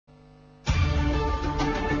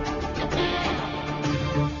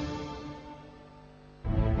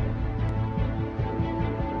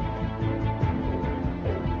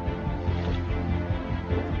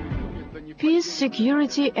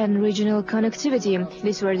security and regional connectivity.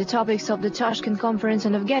 These were the topics of the Tashkent Conference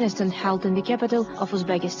on Afghanistan held in the capital of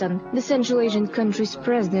Uzbekistan. The Central Asian country's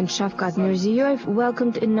President Shavkat Mirziyoyev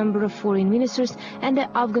welcomed a number of foreign ministers and the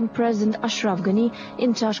Afghan President Ashraf Ghani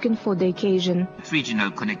in Tashkent for the occasion. Regional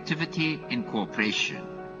connectivity and cooperation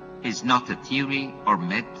is not a theory or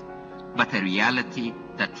myth, but a reality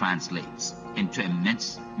that translates into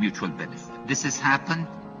immense mutual benefit. This has happened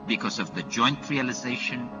because of the joint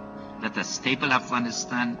realization that a stable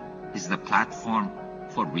Afghanistan is the platform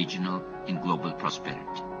for regional and global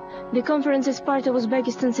prosperity. The conference is part of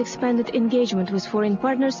Uzbekistan's expanded engagement with foreign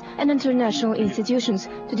partners and international institutions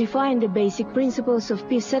to define the basic principles of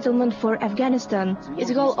peace settlement for Afghanistan. Its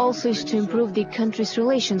goal also is to improve the country's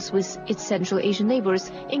relations with its Central Asian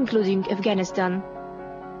neighbors, including Afghanistan.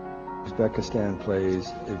 Uzbekistan plays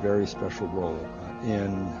a very special role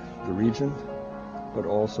in the region, but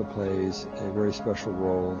also plays a very special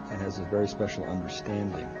role and has a very special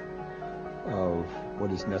understanding of what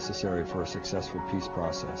is necessary for a successful peace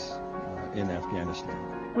process in Afghanistan.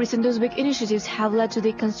 Recent Uzbek initiatives have led to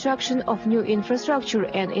the construction of new infrastructure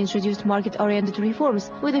and introduced market-oriented reforms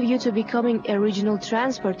with a view to becoming a regional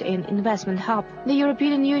transport and investment hub. The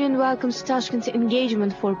European Union welcomes Tashkent's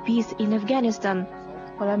engagement for peace in Afghanistan.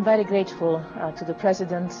 Well, I'm very grateful to the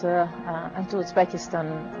President and to Uzbekistan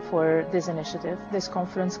for this initiative. This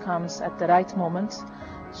conference comes at the right moment,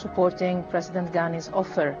 supporting President Ghani's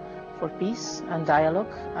offer for peace and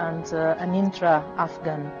dialogue and an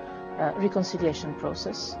intra-Afghan reconciliation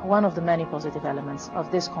process. One of the many positive elements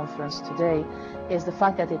of this conference today is the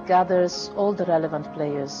fact that it gathers all the relevant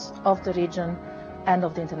players of the region and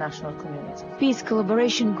of the international community. Peace,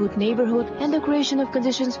 collaboration, good neighborhood, and the creation of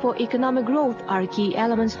conditions for economic growth are key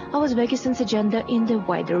elements of Uzbekistan's agenda in the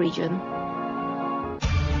wider region.